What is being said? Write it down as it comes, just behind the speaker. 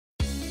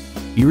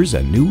Here's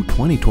a new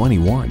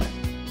 2021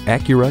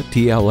 Acura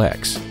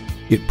TLX.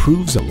 It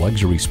proves a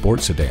luxury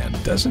sports sedan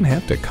doesn't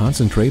have to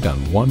concentrate on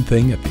one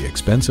thing at the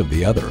expense of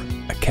the other.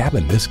 A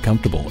cabin this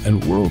comfortable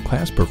and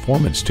world-class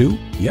performance too?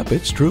 Yep,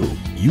 it's true.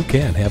 You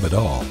can have it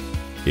all.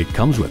 It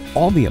comes with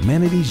all the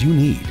amenities you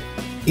need.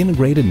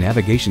 Integrated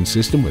navigation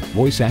system with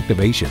voice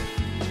activation,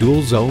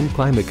 dual zone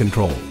climate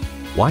control,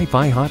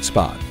 Wi-Fi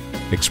hotspot,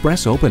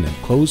 express open and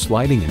closed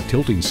sliding and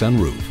tilting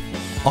sunroof,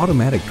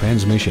 automatic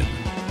transmission,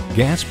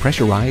 gas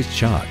pressurized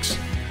shocks,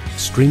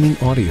 streaming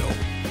audio,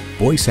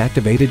 voice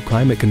activated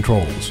climate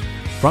controls,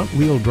 front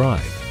wheel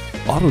drive,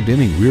 auto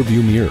dimming rear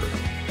view mirror,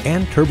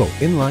 and turbo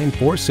inline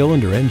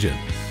 4-cylinder engine.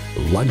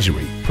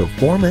 Luxury,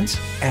 performance,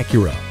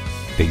 Acura.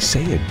 They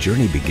say a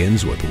journey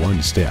begins with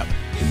one step.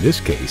 In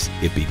this case,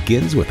 it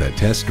begins with a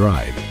test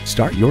drive.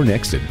 Start your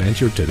next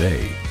adventure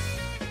today.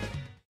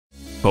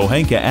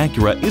 Pohanka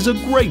Acura is a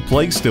great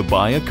place to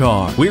buy a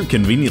car. We're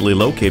conveniently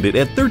located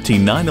at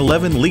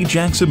 13911 Lee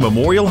Jackson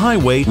Memorial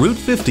Highway, Route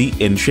 50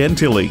 in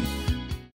Chantilly.